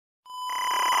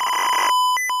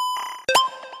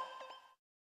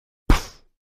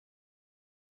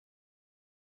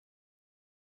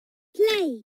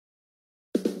doorway.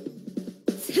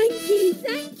 Thank you,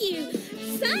 thank you,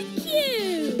 thank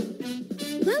you!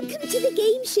 Welcome to the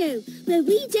game show, where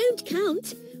we don't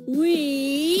count,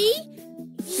 we...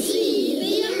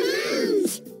 see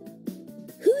around!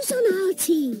 Who's on our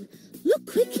team? Look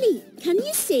quickly, can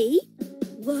you see?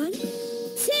 1, 2, 3!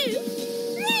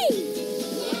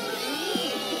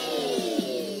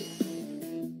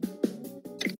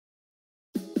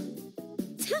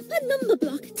 Tap a number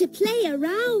block to play a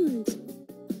round.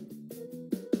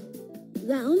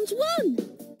 Round 1.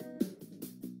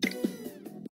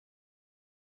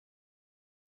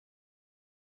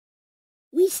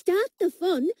 We start the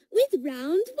fun with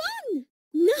round 1.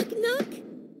 Knock, knock.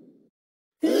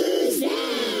 Who's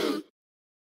there?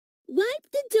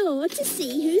 Wipe the door to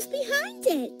see who's behind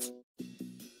it.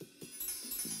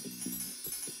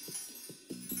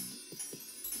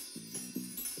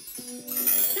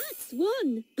 That's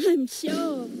 1, I'm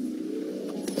sure.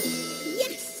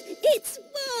 Yes, it's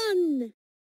 1.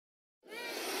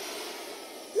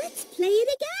 Let's play it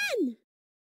again.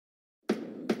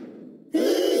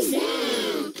 Who's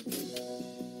there?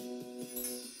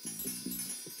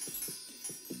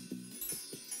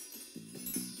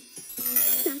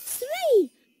 That's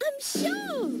 3, I'm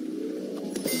sure.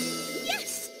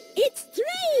 Yes, it's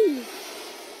 3.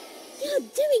 You're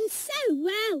doing so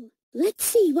well. Let's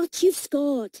see what you've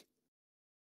scored.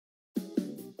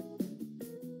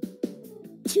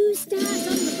 2 stars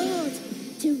on the board.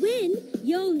 To win,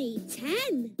 you'll need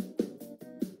 10.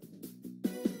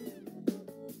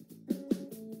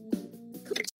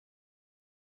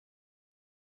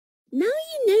 Now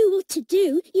you know what to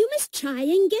do, you must try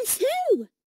and guess who.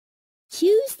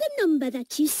 Choose the number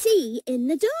that you see in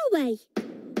the doorway.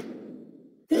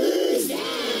 Who's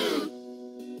there?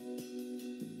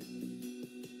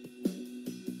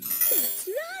 That's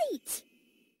right.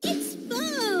 It's 4.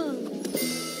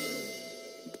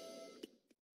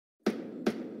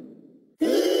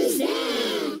 Who's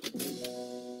there?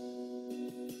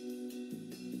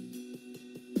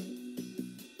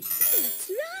 That's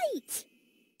right.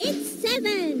 It's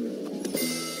 7.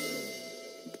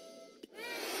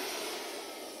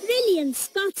 Brilliant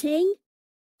spotting.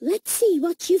 Let's see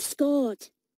what you've scored.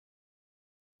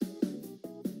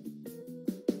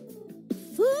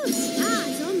 4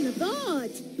 stars on the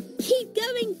board. Keep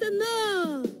going for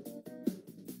more.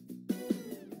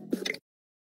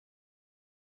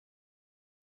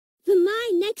 For my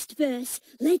next verse,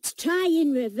 let's try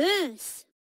in reverse.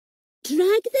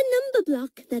 Drag the number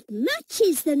block that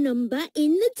matches the number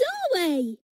in the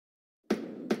doorway.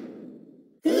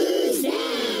 Who's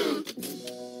there?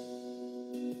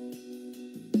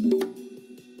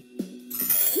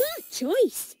 Smart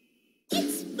choice.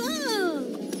 It's 4.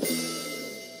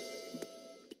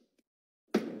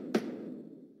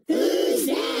 Who's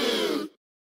there?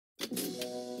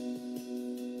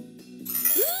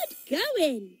 Good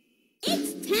going.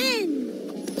 It's 10.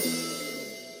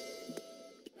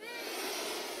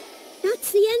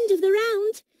 That's the end of the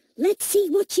round. Let's see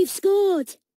what you've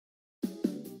scored.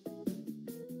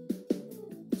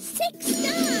 6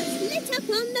 stars lit up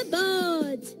on the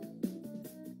board.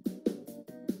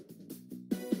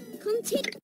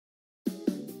 Continue.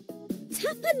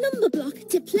 Tap a number block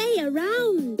to play a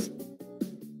round.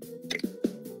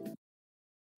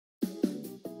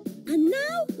 And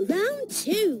now, round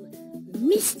 2.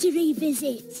 Mystery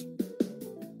visit.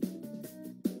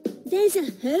 There's a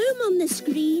home on the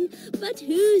screen, but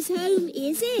whose home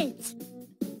is it?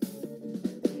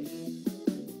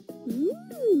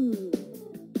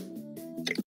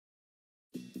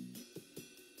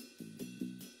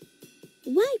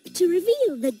 Wipe to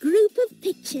reveal the group of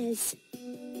pictures.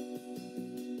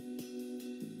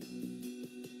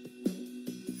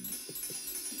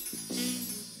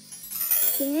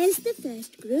 There's the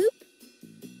first group.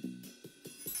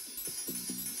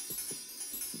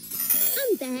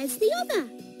 And there's the other.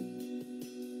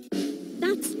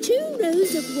 That's 2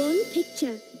 rows of 1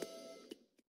 picture.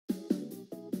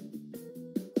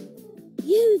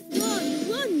 You've won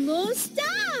 1 more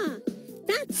star.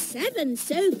 That's 7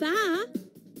 so far.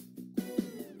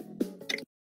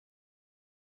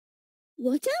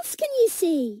 What else can you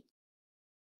see?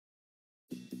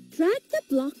 Drag the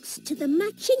blocks to the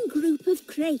matching group of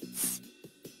crates.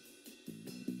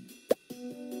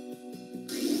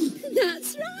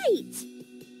 That's right.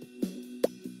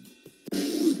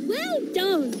 Well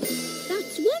done.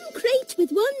 That's 1 crate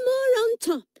with 1 more on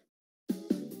top.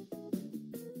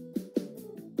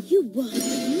 You won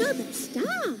another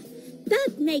star.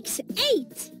 That makes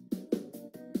 8.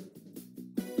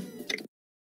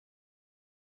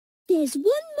 There's 1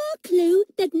 more clue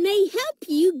that may help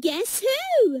you guess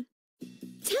who.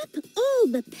 Tap all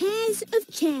the pairs of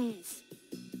chairs.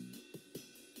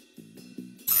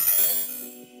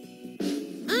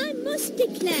 I must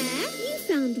declare you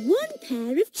found one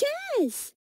pair of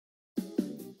chairs.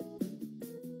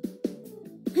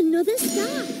 Another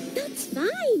star. That's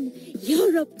fine.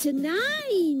 You're up to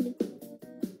 9.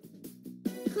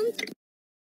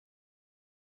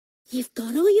 You've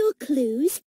got all your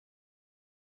clues.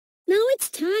 Now it's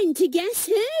time to guess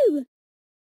who.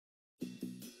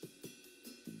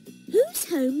 Whose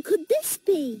home could this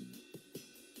be?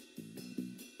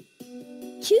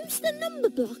 Choose the number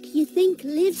block you think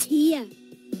lives here.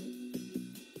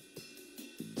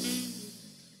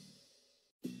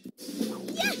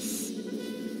 Yes!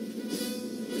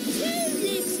 2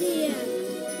 lives here.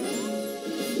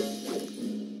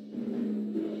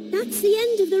 That's the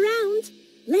end of the round.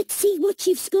 Let's see what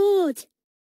you've scored.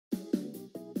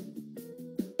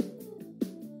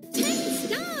 10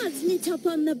 stars lit up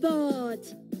on the board.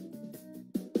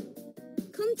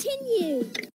 Continue.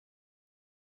 10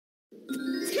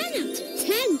 out of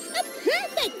 10, a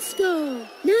perfect score.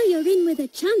 Now you're in with a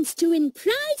chance to win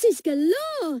prizes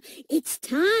galore. It's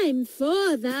time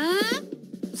for the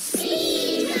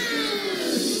speed round.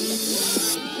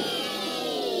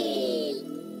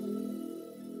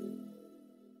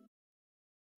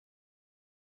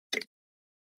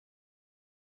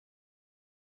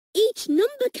 Each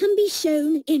number can be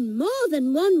shown in more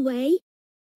than one way,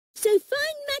 so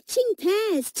find matching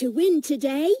pairs to win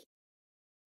today.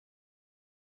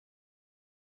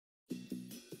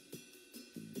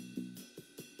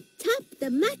 Tap the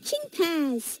matching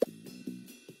pairs.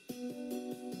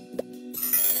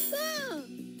 4,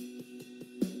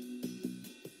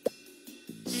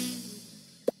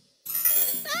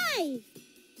 5,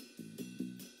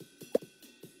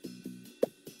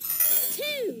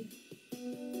 2,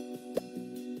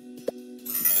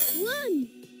 1,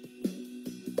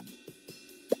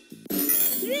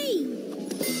 3.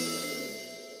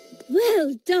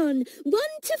 Well done. 1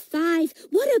 to 5.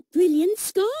 What a brilliant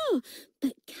score.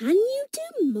 But can you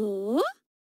do more?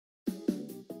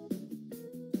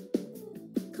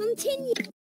 Continue.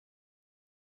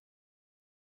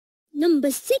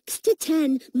 Number 6 to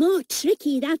 10. More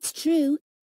tricky, that's true.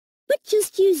 But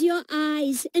just use your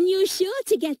eyes and you're sure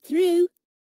to get through.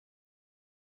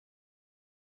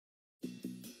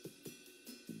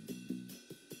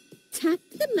 Tap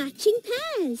the matching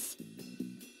pairs.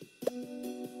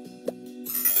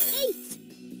 8,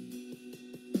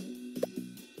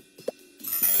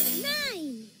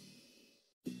 9,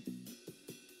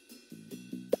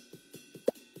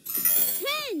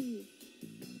 10,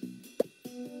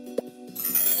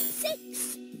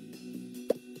 6,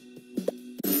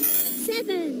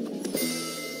 7.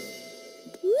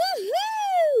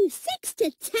 Woohoo! 6 to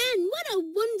 10. What a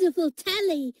wonderful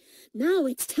tally. Now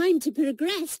it's time to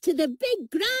progress to the big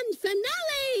grand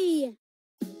finale.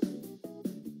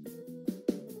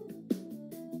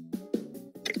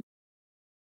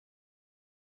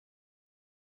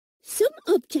 Some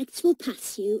objects will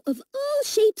pass you of all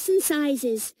shapes and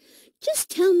sizes.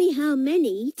 Just tell me how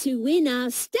many to win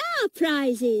our star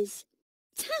prizes.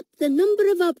 Tap the number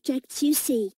of objects you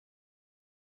see.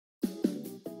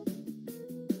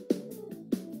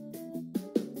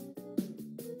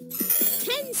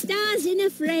 10 stars in a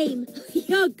frame.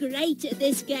 You're great at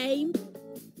this game.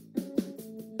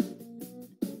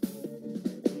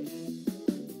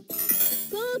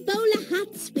 4 bowler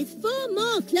hats with 4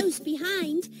 more close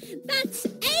behind. That's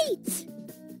 8.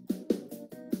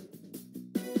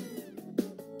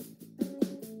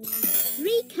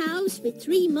 3 cows with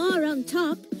 3 more on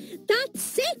top. That's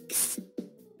 6.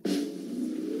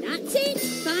 That's it.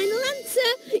 Final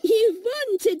answer. You've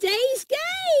won today's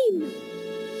game.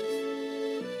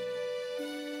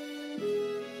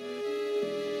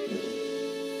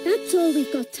 That's all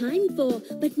we've got time for,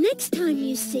 but next time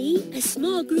you see a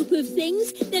small group of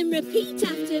things, then repeat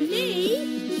after me.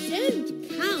 Don't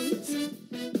count.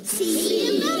 See